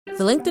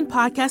The LinkedIn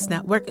Podcast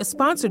Network is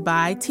sponsored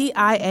by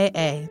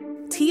TIAA.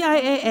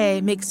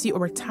 TIAA makes you a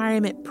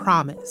retirement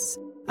promise,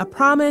 a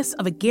promise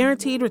of a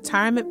guaranteed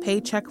retirement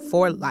paycheck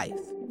for life.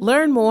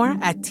 Learn more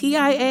at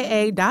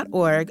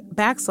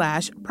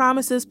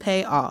TIAA.org/promises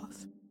pay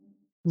off.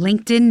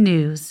 LinkedIn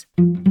News.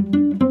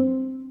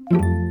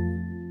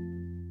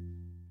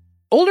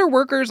 Older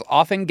workers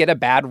often get a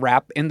bad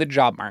rap in the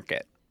job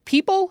market.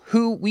 People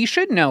who we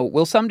should know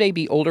will someday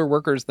be older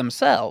workers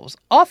themselves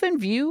often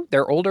view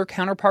their older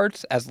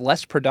counterparts as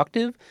less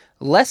productive,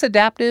 less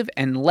adaptive,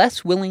 and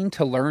less willing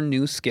to learn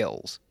new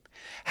skills.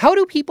 How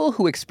do people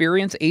who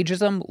experience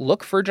ageism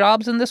look for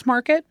jobs in this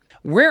market?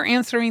 We're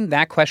answering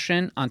that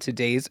question on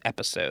today's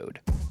episode.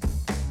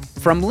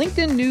 From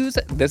LinkedIn News,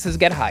 this is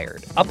Get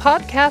Hired, a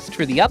podcast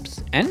for the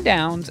ups and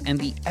downs and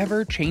the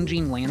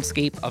ever-changing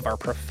landscape of our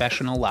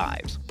professional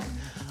lives.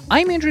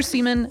 I'm Andrew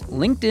Seaman,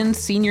 LinkedIn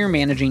Senior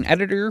Managing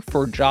Editor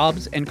for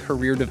Jobs and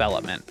Career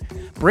Development,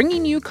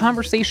 bringing you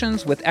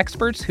conversations with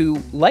experts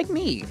who, like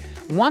me,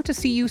 want to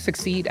see you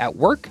succeed at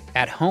work,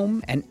 at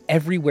home, and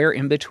everywhere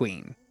in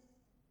between.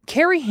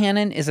 Carrie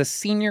Hannon is a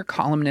senior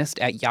columnist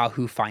at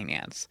Yahoo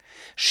Finance.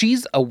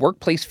 She's a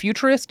workplace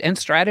futurist and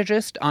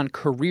strategist on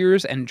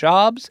careers and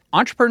jobs,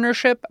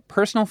 entrepreneurship,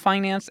 personal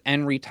finance,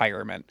 and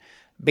retirement.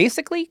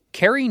 Basically,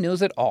 Carrie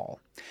knows it all.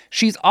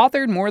 She's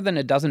authored more than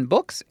a dozen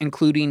books,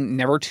 including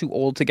Never Too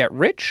Old to Get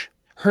Rich.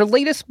 Her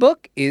latest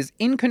book is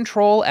In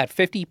Control at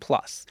 50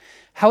 Plus,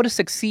 How to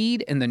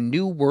Succeed in the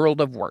New World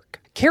of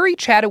Work. Carrie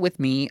chatted with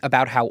me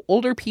about how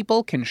older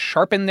people can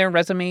sharpen their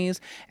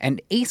resumes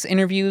and ace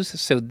interviews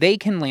so they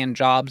can land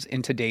jobs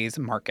in today's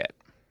market.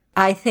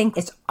 I think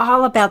it's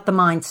all about the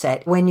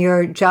mindset. When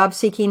you're job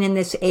seeking in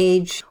this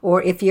age,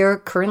 or if you're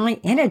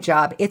currently in a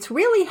job, it's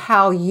really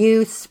how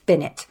you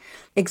spin it.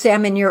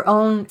 Examine your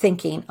own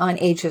thinking on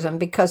ageism,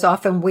 because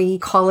often we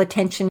call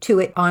attention to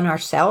it on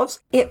ourselves.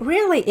 It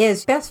really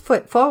is best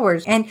foot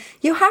forward, and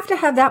you have to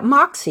have that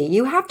moxie.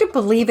 You have to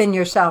believe in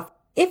yourself.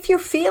 If you're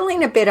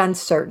feeling a bit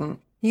uncertain,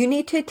 you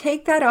need to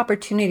take that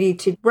opportunity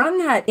to run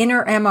that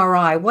inner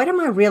MRI. What am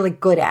I really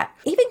good at?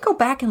 Even go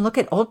back and look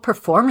at old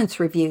performance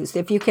reviews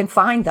if you can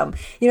find them.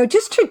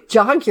 Just to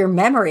jog your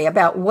memory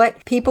about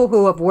what people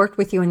who have worked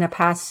with you in the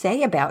past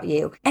say about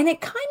you. And it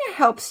kind of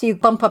helps you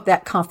bump up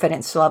that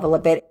confidence level a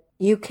bit.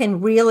 You can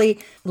really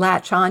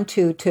latch on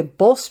to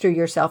bolster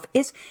yourself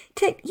is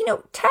to,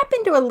 tap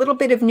into a little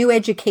bit of new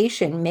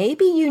education.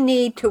 Maybe you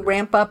need to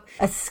ramp up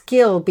a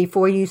skill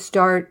before you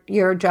start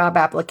your job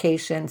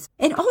applications.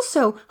 And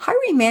also,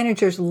 hiring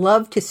managers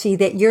love to see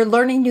that you're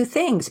learning new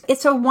things.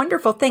 It's a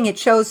wonderful thing. It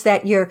shows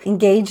that you're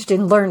engaged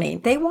in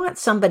learning. They want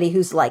somebody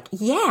who's like,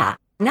 yeah,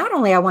 not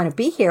only I want to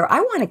be here, I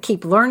want to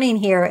keep learning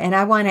here, and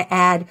I want to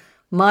add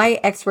my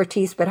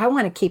expertise, but I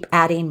want to keep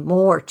adding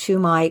more to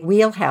my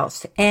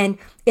wheelhouse. And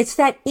it's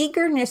that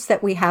eagerness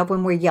that we have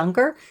when we're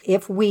younger,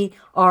 if we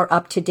are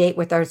up to date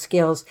with our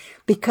skills,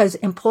 because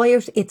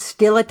employers, it's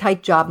still a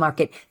tight job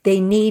market. They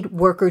need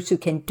workers who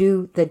can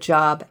do the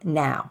job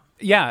now.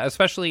 Yeah,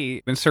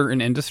 especially in certain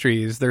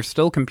industries, they're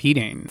still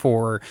competing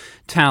for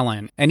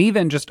talent. And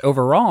even just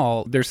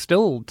overall, there's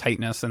still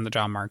tightness in the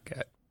job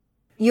market.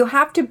 You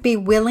have to be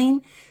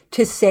willing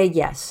to say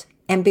yes.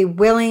 And be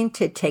willing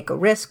to take a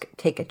risk,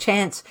 take a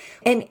chance.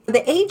 And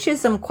the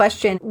ageism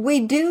question, we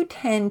do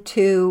tend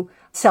to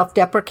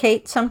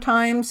self-deprecate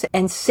sometimes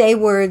and say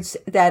words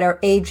that are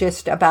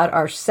ageist about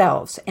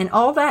ourselves. And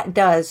all that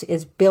does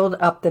is build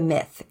up the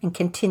myth and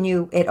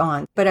continue it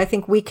on. But I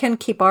think we can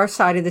keep our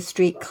side of the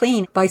street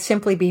clean by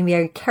simply being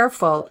very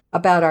careful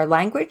about our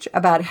language,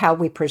 about how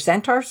we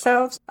present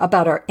ourselves,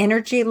 about our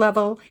energy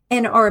level,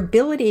 and our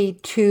ability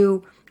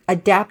to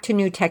adapt to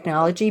new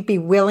technology, be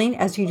willing,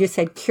 as you just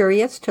said,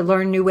 curious to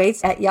learn new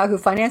ways. At Yahoo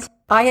Finance,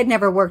 I had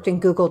never worked in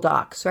Google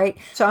Docs, right?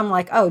 So I'm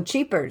like, oh,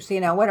 jeepers,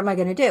 what am I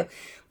going to do?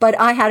 But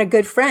I had a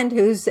good friend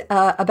who's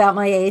about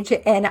my age,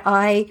 and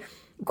I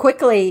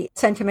quickly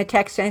sent him a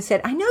text and I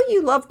said, I know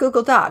you love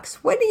Google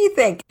Docs. What do you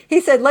think? He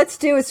said, let's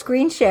do a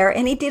screen share.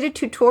 And he did a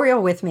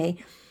tutorial with me.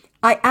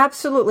 I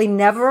absolutely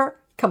never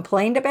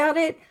complained about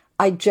it.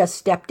 I just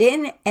stepped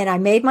in and I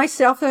made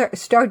myself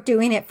start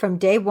doing it from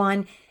day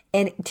one.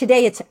 And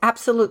today it's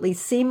absolutely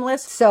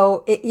seamless.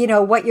 So,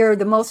 what you're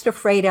the most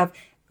afraid of,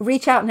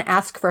 reach out and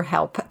ask for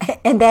help.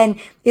 And then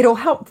it'll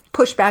help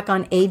push back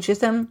on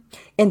ageism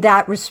in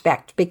that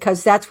respect,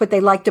 because that's what they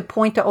like to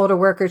point to older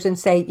workers and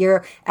say,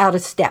 you're out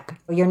of step.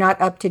 You're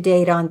not up to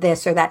date on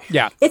this or that.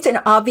 Yeah. It's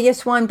an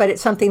obvious one, but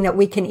it's something that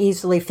we can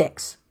easily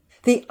fix.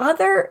 The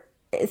other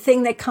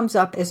thing that comes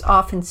up is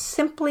often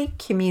simply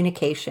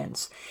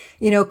communications.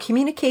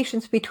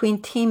 Communications between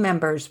team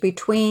members,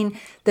 between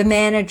the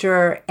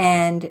manager,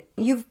 and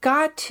you've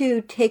got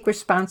to take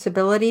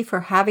responsibility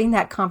for having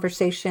that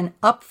conversation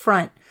up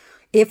front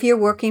if you're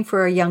working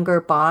for a younger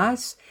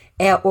boss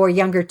or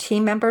younger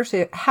team members?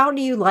 How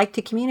do you like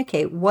to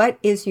communicate? What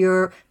is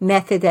your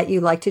method that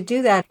you like to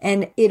do that?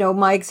 And,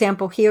 my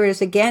example here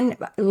is, again,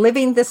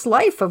 living this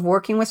life of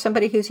working with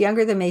somebody who's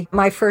younger than me.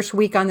 My first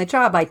week on the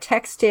job, I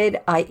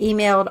texted, I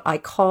emailed, I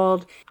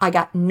called, I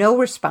got no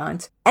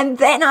response. And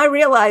then I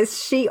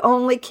realized she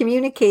only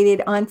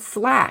communicated on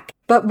Slack.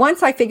 But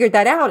once I figured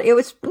that out, it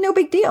was no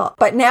big deal.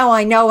 But now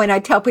I know, and I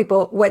tell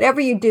people,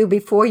 whatever you do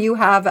before you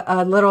have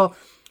a little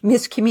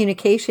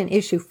miscommunication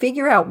issue,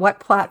 figure out what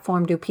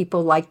platform do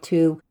people like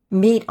to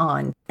meet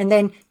on, and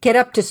then get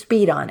up to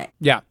speed on it.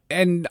 Yeah.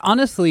 And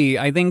honestly,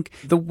 I think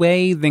the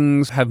way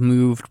things have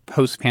moved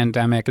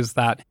post-pandemic is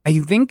that I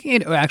think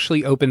it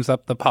actually opens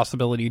up the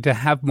possibility to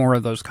have more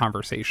of those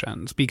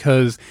conversations,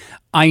 because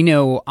I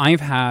know I've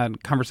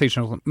had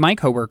conversations with my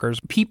coworkers.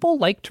 People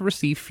like to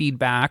receive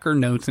feedback or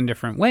notes in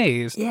different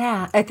ways.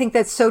 Yeah, I think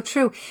that's so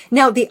true.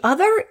 Now, the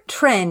other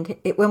trend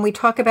when we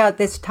talk about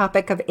this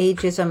topic of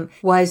ageism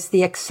was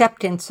the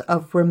acceptance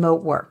of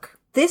remote work.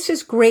 This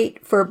is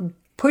great for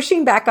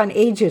pushing back on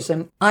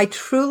ageism. I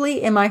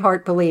truly, in my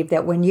heart, believe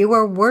that when you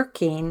are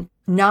working,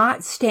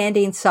 not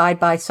standing side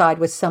by side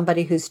with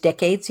somebody who's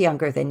decades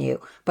younger than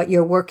you, but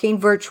you're working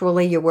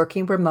virtually, you're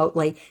working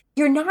remotely,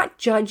 you're not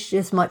judged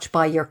as much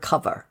by your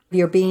cover.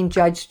 You're being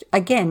judged,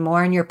 again,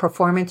 more on your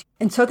performance.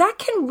 And so that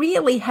can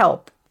really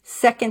help.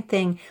 Second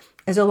thing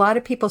is, a lot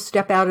of people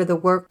step out of the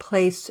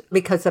workplace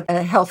because of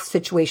a health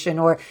situation,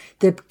 or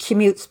the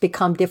commutes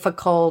become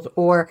difficult,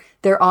 or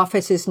their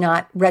office is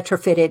not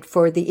retrofitted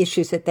for the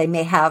issues that they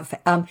may have.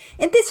 And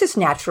this is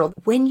natural.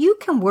 When you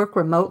can work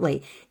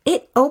remotely,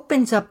 it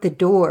opens up the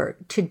door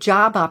to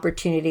job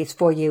opportunities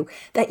for you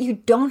that you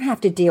don't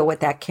have to deal with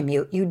that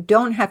commute. You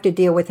don't have to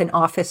deal with an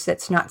office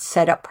that's not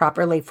set up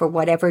properly for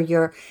whatever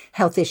your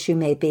health issue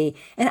may be.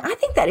 And I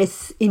think that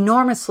is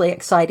enormously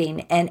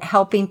exciting and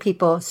helping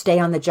people stay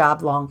on the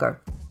job longer.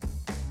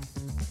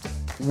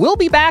 We'll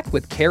be back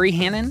with Carrie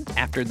Hannon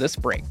after this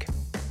break.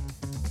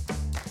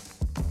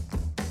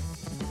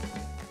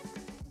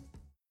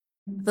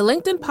 The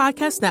LinkedIn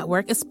Podcast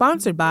Network is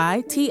sponsored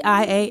by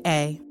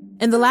TIAA.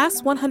 In the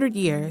last 100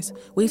 years,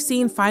 we've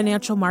seen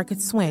financial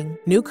markets swing,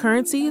 new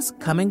currencies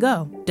come and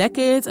go,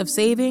 decades of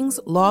savings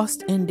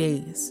lost in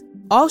days,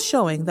 all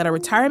showing that a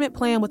retirement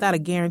plan without a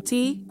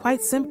guarantee,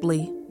 quite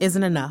simply,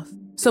 isn't enough.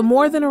 So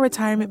more than a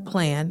retirement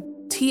plan,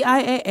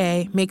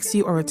 TIAA makes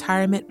you a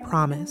retirement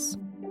promise.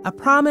 A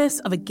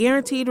promise of a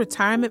guaranteed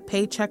retirement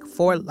paycheck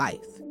for life.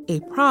 A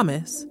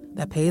promise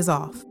that pays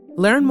off.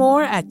 Learn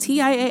more at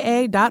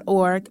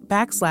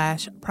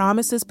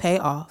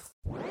TIAA.org/promisespayoff.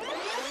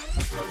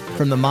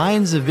 From the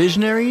minds of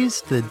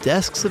visionaries to the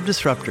desks of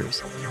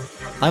disruptors,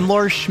 I'm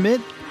Lars Schmidt,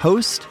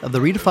 host of the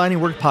Redefining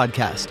Work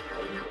podcast.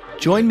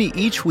 Join me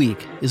each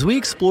week as we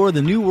explore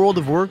the new world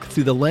of work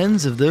through the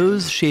lens of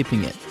those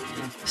shaping it.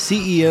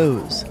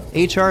 CEOs,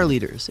 HR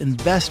leaders,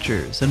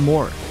 investors, and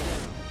more.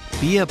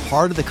 Be a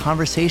part of the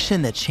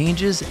conversation that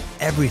changes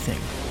everything.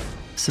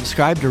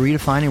 Subscribe to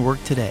Redefining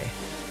Work today.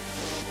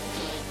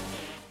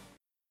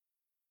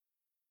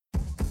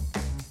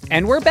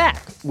 And we're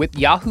back with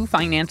Yahoo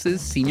Finance's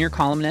senior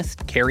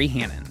columnist, Carrie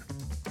Hannon.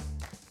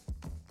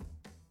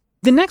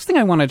 The next thing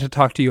I wanted to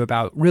talk to you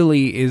about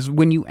really is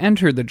when you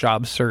enter the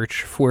job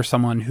search for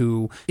someone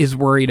who is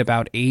worried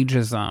about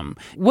ageism,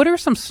 what are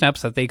some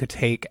steps that they could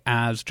take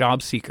as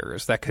job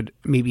seekers that could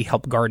maybe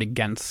help guard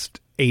against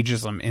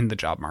ageism in the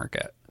job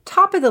market?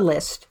 Top of the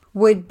list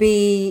would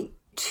be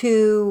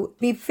to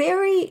be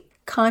very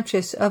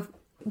conscious of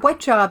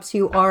what jobs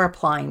you are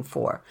applying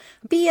for.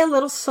 Be a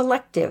little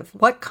selective.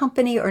 What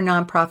company or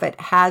nonprofit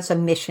has a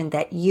mission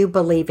that you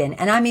believe in?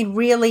 And I mean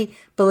really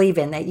believe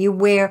in, that you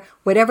wear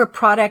whatever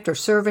product or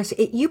service,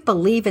 you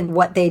believe in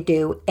what they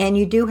do, and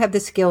you do have the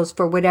skills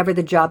for whatever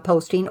the job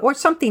posting or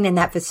something in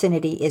that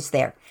vicinity is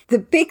there. The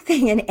big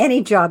thing in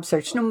any job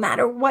search, no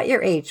matter what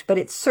your age, but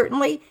it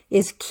certainly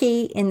is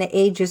key in the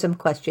ageism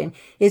question,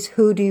 is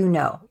who do you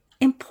know?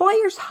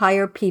 Employers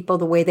hire people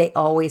the way they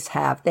always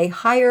have. They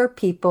hire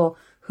people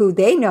who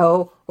they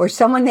know, or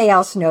someone they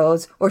else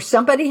knows, or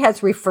somebody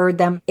has referred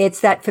them.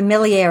 It's that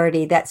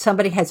familiarity that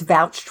somebody has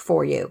vouched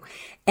for you.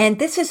 And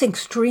this is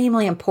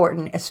extremely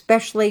important,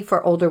 especially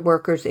for older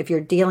workers if you're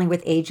dealing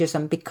with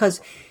ageism,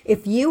 because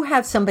if you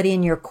have somebody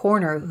in your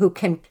corner who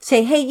can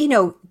say, hey,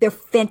 they're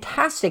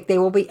fantastic, they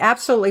will be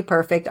absolutely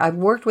perfect, I've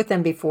worked with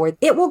them before,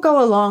 it will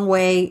go a long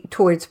way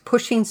towards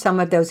pushing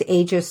some of those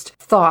ageist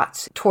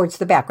thoughts towards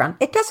the background.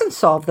 It doesn't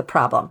solve the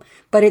problem,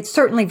 but it's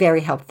certainly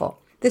very helpful.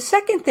 The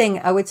second thing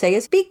I would say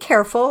is be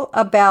careful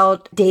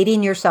about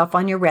dating yourself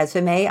on your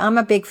resume. I'm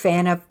a big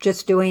fan of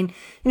just doing,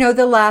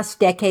 the last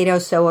decade or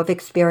so of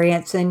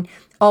experience, and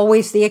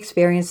always the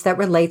experience that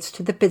relates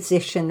to the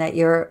position that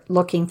you're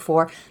looking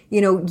for.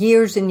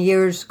 Years and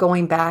years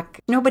going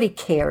back, nobody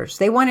cares.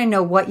 They want to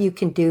know what you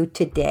can do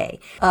today.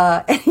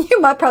 And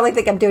you might probably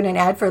think I'm doing an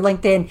ad for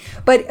LinkedIn,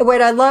 but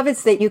what I love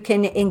is that you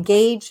can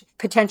engage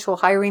potential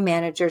hiring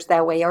managers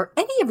that way, or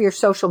any of your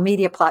social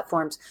media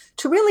platforms,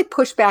 to really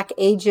push back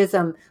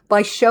ageism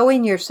by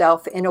showing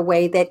yourself in a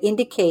way that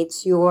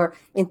indicates your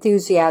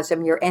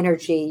enthusiasm, your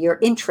energy, your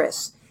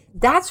interests.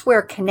 That's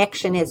where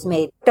connection is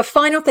made. The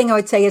final thing I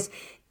would say is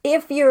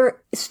if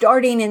you're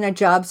starting in a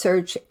job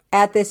search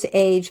at this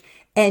age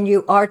and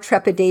you are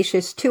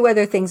trepidatious, two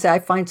other things that I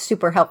find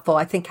super helpful.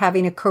 I think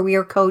having a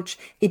career coach,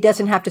 it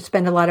doesn't have to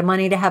spend a lot of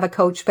money to have a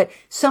coach, but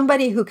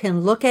somebody who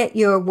can look at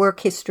your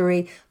work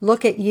history,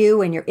 look at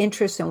you and your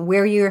interests and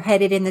where you're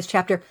headed in this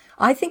chapter.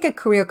 I think a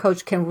career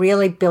coach can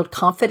really build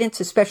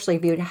confidence, especially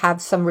if you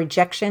have some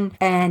rejection,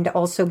 and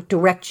also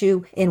direct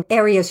you in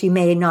areas you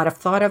may not have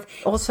thought of.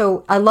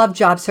 Also, I love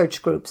job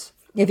search groups.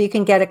 If you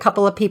can get a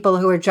couple of people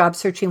who are job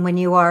searching when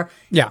you are,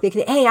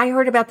 thinking, hey, I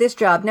heard about this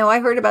job. No, I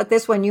heard about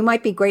this one. You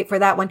might be great for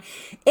that one.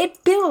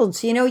 It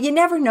builds, you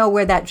never know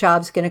where that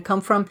job's going to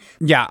come from.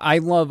 Yeah, I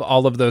love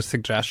all of those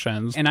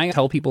suggestions. And I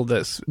tell people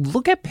this,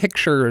 look at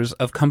pictures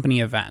of company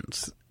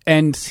events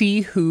and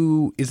see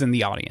who is in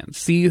the audience.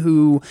 See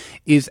who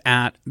is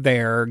at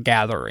their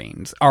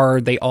gatherings. Are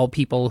they all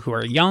people who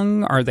are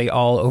young? Are they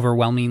all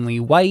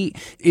overwhelmingly white?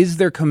 Is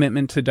their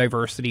commitment to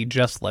diversity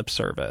just lip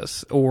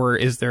service? Or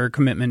is there a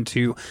commitment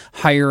to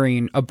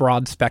hiring a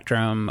broad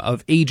spectrum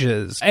of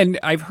ages? And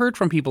I've heard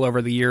from people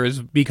over the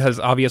years, because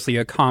obviously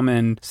a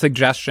common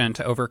suggestion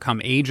to overcome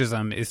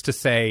ageism is to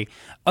say,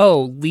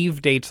 oh,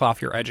 leave dates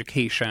off your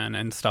education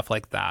and stuff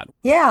like that.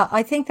 Yeah,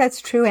 I think that's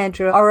true,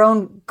 Andrew. Our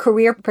own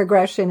career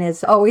progression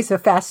is always a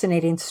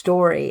fascinating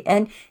story.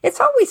 And it's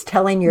always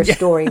telling your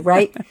story,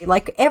 right?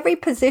 Like every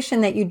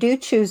position that you do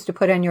choose to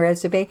put on your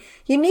resume,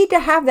 you need to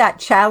have that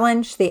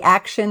challenge, the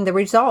action, the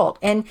result,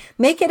 and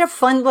make it a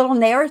fun little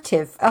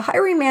narrative. A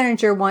hiring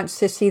manager wants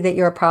to see that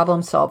you're a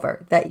problem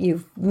solver, that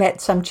you've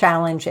met some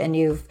challenge and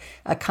you've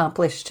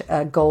accomplished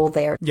a goal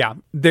there. Yeah,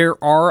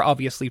 there are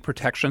obviously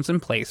protections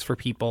in place for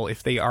people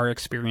if they are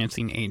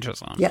experiencing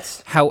ageism.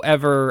 Yes.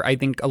 However, I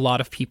think a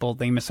lot of people,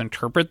 they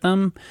misinterpret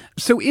them.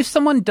 So if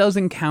someone does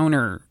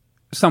encounter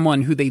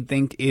someone who they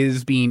think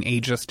is being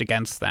ageist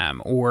against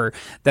them, or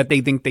that they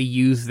think they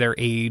use their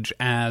age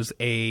as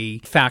a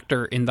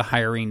factor in the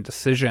hiring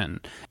decision,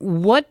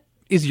 what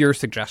is your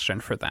suggestion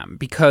for them?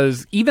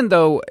 Because even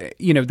though,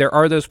 there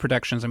are those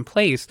protections in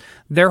place,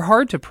 they're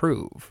hard to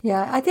prove.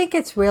 Yeah, I think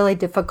it's really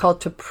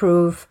difficult to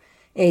prove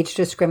age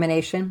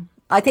discrimination.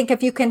 I think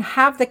if you can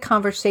have the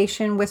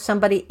conversation with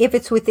somebody, if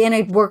it's within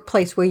a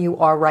workplace where you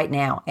are right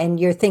now and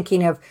you're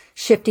thinking of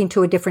shifting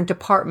to a different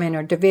department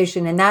or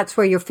division, and that's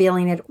where you're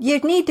feeling it, you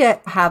need to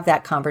have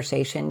that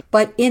conversation.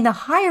 But in the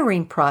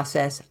hiring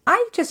process,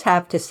 I just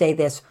have to say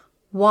this: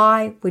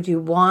 why would you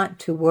want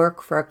to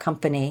work for a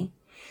company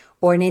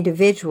or an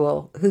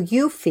individual who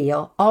you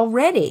feel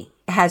already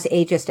has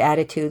ageist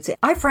attitudes?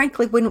 I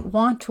frankly wouldn't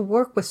want to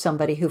work with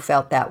somebody who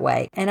felt that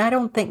way. And I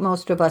don't think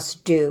most of us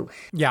do.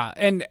 Yeah.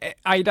 And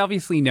I'd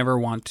obviously never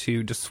want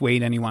to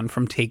dissuade anyone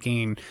from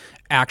taking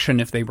action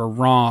if they were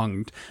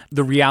wronged.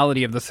 The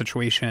reality of the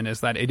situation is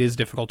that it is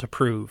difficult to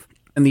prove.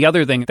 And the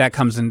other thing that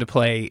comes into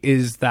play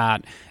is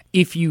that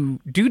if you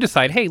do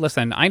decide, hey,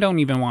 listen, I don't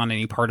even want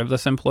any part of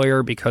this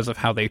employer because of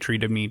how they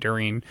treated me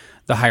during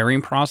the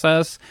hiring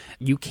process,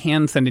 you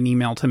can send an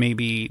email to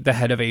maybe the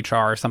head of HR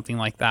or something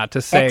like that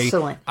to say,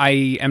 excellent,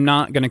 I am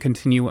not going to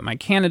continue with my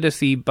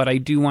candidacy, but I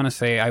do want to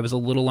say I was a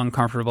little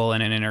uncomfortable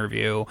in an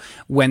interview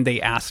when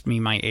they asked me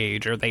my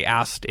age, or they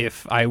asked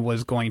if I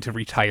was going to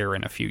retire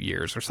in a few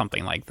years or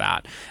something like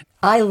that.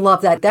 I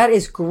love that. That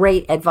is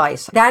great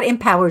advice. That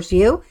empowers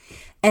you.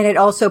 And it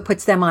also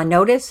puts them on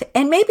notice,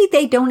 and maybe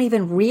they don't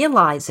even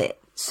realize it.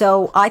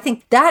 So I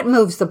think that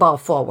moves the ball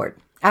forward.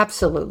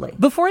 Absolutely.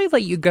 Before I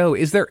let you go,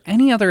 is there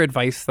any other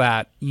advice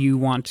that you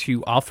want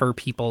to offer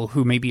people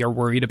who maybe are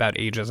worried about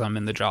ageism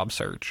in the job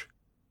search?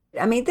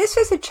 I mean, this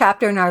is a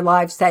chapter in our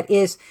lives that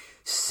is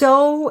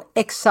so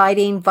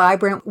exciting,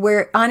 vibrant.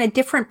 We're on a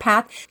different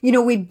path.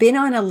 We've been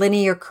on a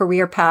linear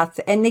career path,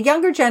 and the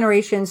younger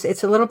generations,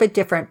 it's a little bit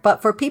different.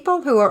 But for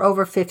people who are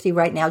over 50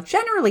 right now,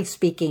 generally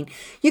speaking,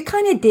 you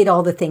kind of did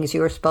all the things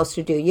you were supposed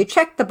to do. You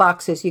checked the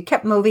boxes. You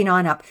kept moving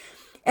on up.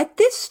 At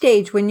this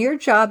stage, when you're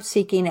job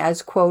seeking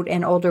as, quote,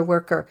 an older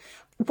worker,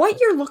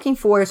 what you're looking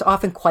for is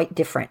often quite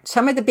different.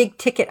 Some of the big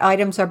ticket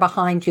items are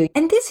behind you.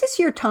 And this is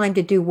your time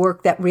to do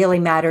work that really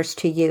matters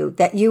to you,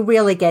 that you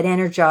really get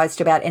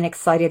energized about and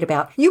excited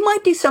about. You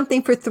might do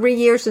something for 3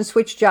 years and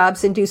switch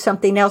jobs and do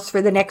something else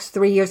for the next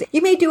 3 years.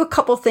 You may do a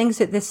couple things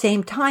at the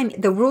same time.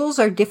 The rules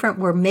are different.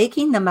 We're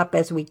making them up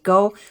as we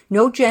go.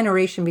 No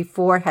generation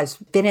before has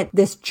been at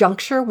this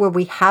juncture where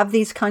we have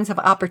these kinds of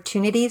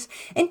opportunities.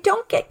 And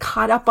don't get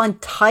caught up on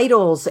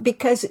titles,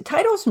 because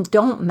titles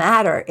don't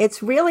matter.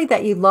 It's really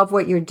that you love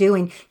what you're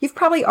doing. You've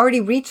probably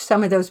already reached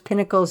some of those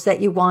pinnacles that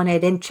you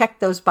wanted and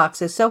checked those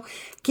boxes. So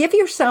give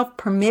yourself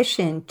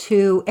permission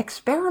to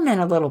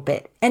experiment a little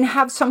bit and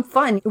have some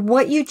fun.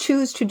 What you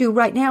choose to do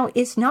right now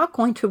is not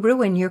going to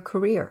ruin your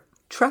career.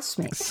 Trust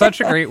me.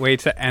 Such a great way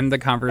to end the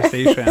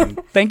conversation.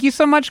 Thank you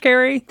so much,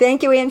 Carrie.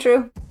 Thank you,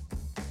 Andrew.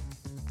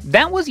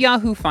 That was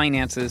Yahoo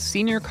Finance's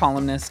senior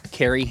columnist,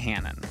 Carrie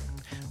Hannon.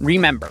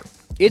 Remember,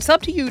 it's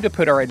up to you to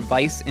put our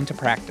advice into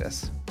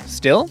practice.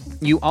 Still,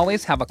 you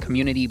always have a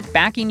community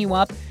backing you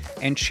up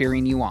and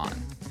cheering you on.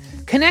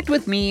 Connect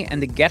with me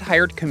and the Get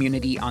Hired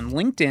community on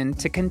LinkedIn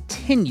to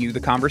continue the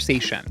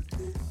conversation.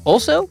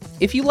 Also,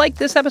 if you like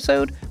this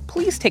episode,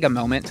 please take a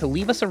moment to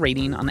leave us a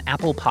rating on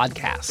Apple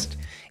Podcast.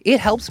 It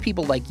helps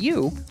people like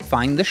you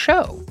find the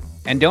show.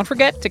 And don't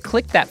forget to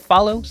click that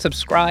follow,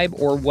 subscribe,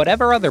 or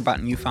whatever other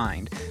button you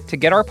find to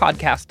get our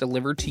podcast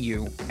delivered to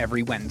you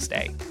every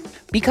Wednesday.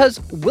 Because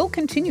we'll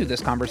continue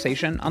this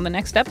conversation on the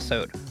next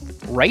episode,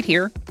 right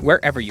here,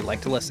 wherever you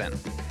like to listen.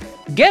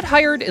 Get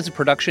Hired is a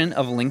production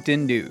of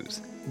LinkedIn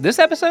News. This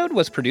episode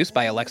was produced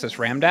by Alexis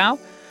Ramdow.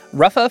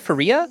 Rafa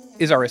Faria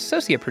is our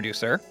associate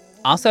producer.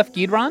 Asaf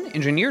Gidron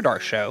engineered our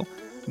show.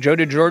 Joe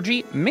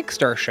DeGiorgi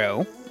mixed our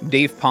show.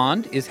 Dave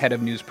Pond is head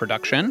of news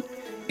production.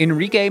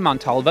 Enrique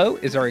Montalvo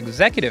is our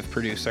executive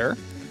producer.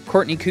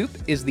 Courtney Coop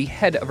is the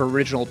head of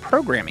original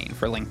programming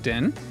for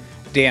LinkedIn.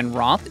 Dan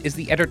Roth is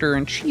the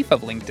editor-in-chief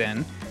of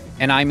LinkedIn.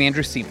 And I'm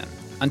Andrew Seaman.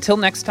 Until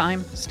next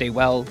time, stay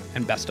well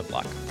and best of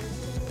luck.